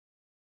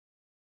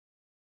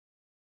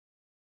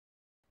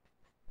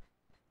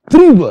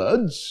Three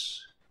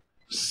words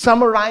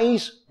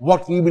summarize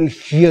what we will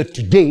hear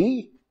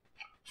today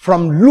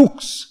from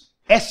Luke's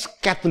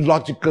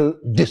eschatological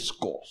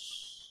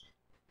discourse.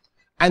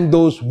 And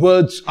those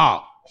words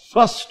are,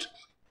 first,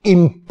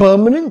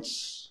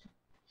 impermanence,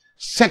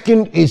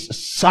 second is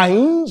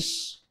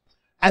signs,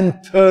 and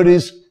third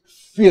is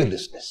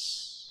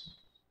fearlessness.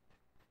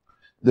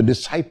 The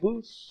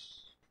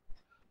disciples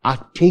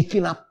are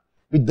taken up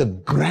with the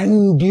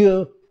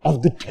grandeur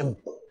of the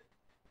temple.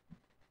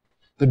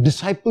 The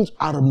disciples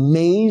are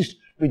amazed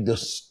with the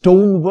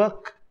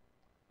stonework,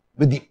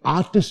 with the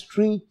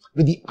artistry,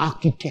 with the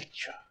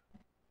architecture.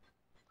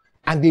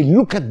 And they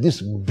look at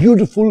this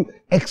beautiful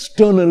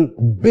external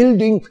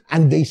building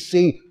and they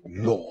say,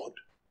 Lord,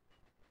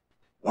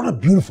 what a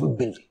beautiful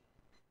building.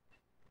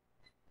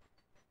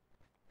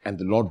 And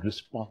the Lord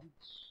responds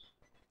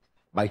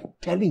by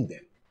telling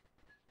them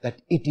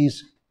that it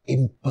is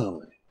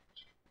impermanent.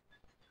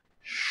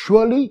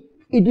 Surely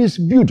it is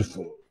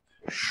beautiful.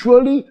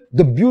 Surely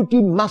the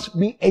beauty must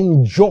be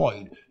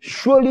enjoyed.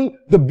 Surely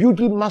the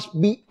beauty must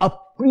be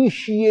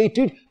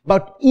appreciated.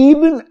 But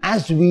even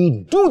as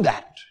we do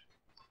that,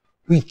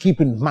 we keep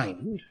in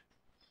mind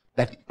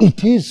that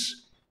it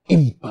is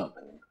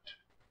impermanent.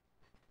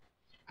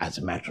 As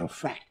a matter of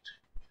fact,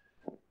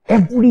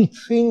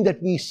 everything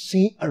that we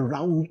see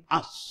around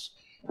us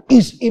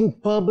is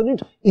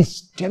impermanent,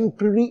 is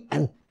temporary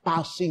and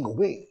passing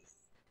away.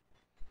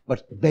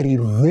 But very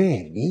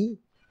rarely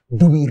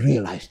do we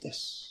realize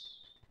this.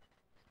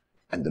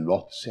 And the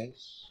Lord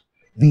says,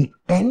 the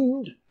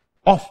end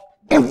of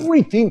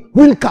everything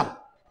will come.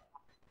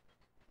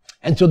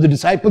 And so the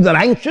disciples are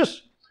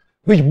anxious,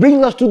 which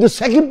brings us to the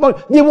second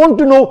point. They want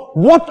to know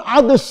what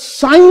are the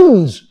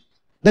signs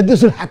that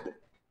this will happen.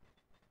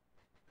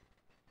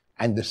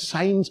 And the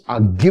signs are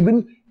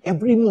given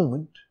every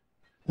moment.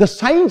 The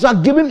signs are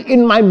given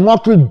in my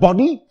mortal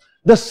body.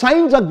 The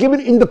signs are given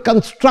in the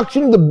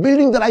construction, the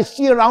building that I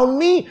see around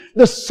me.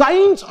 The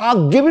signs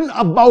are given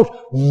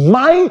about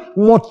my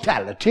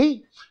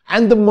mortality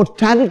and the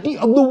mortality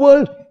of the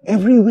world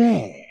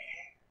everywhere.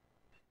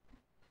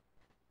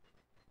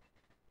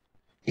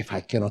 If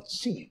I cannot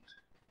see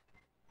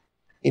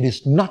it, it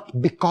is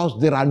not because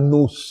there are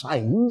no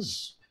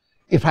signs.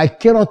 If I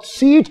cannot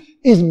see it,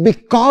 it's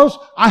because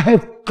I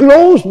have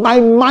closed my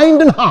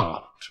mind and heart.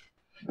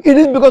 It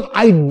is because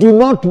I do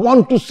not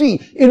want to see.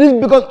 It is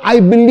because I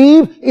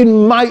believe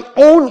in my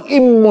own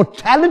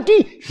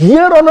immortality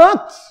here on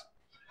earth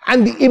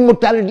and the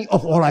immortality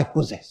of all I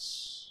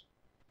possess.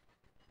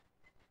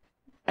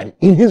 And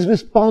in his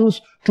response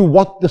to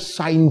what the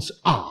signs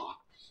are,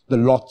 the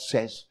Lord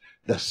says,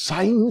 the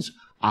signs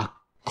are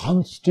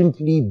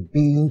constantly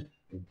being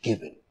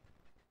given.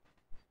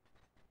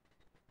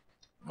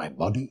 My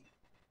body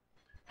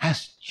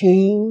has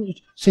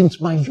changed since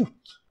my youth.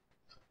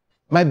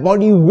 My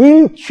body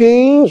will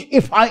change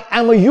if I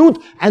am a youth,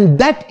 and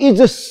that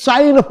is a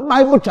sign of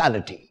my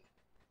mortality.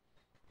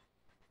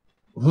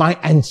 My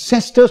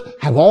ancestors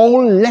have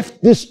all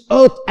left this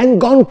earth and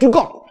gone to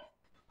God.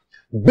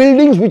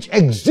 Buildings which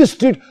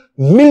existed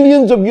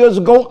millions of years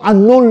ago are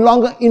no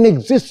longer in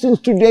existence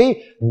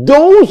today.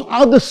 Those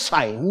are the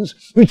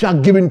signs which are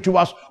given to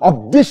us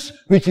of this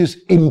which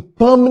is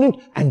impermanent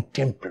and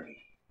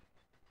temporary.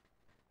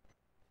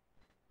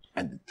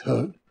 And the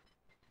third,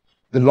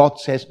 the Lord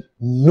says,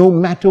 no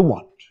matter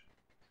what,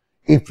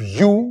 if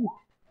you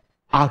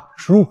are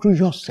true to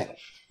yourself,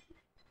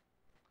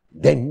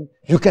 then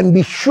you can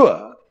be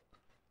sure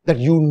that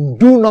you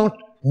do not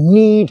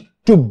need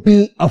to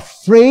be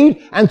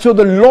afraid. And so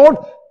the Lord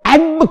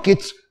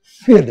advocates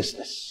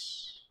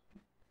fearlessness.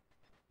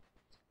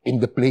 In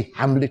the play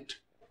Hamlet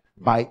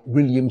by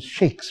William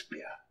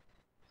Shakespeare,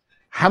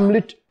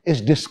 Hamlet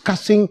is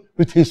discussing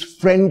with his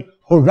friend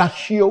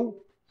Horatio.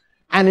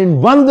 And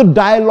in one of the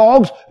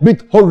dialogues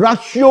with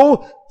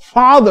Horatio,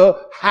 father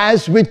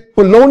has with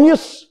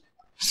Polonius,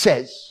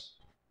 says,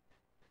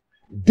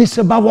 this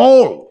above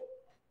all,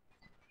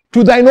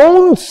 to thine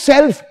own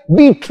self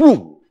be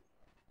true,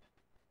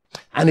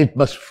 and it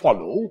must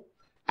follow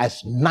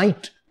as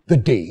night the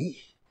day,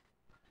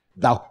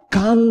 thou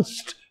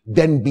canst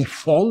then be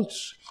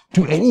false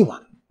to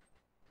anyone.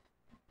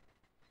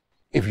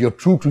 If you're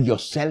true to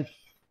yourself,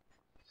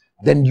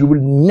 then you will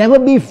never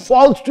be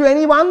false to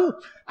anyone.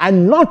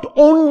 And not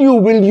only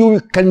will you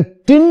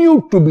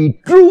continue to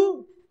be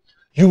true,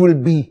 you will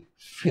be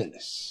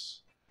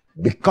fearless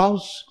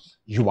because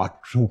you are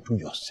true to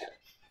yourself.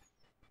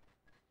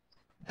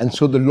 And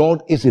so the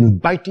Lord is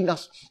inviting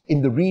us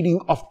in the reading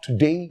of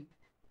today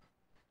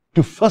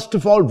to first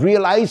of all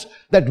realize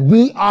that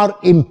we are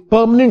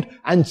impermanent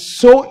and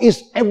so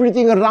is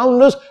everything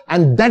around us.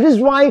 And that is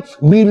why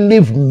we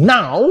live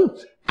now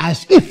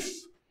as if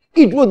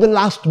it were the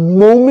last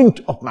moment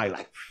of my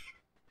life.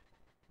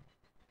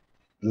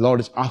 The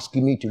Lord is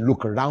asking me to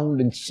look around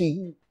and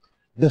see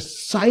the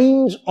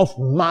signs of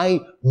my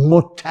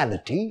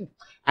mortality,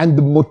 and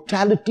the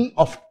mortality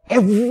of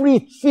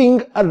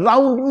everything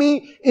around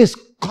me is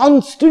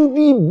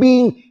constantly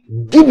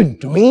being given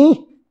to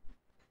me.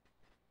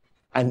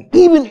 And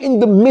even in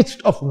the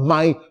midst of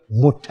my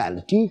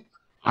mortality,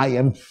 I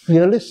am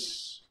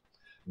fearless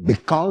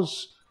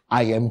because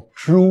I am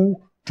true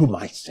to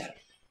myself.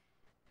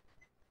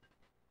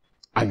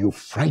 Are you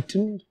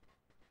frightened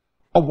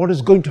of what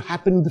is going to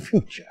happen in the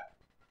future?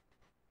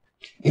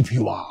 If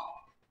you are,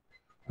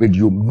 will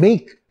you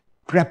make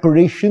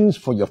preparations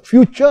for your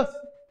future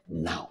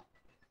now?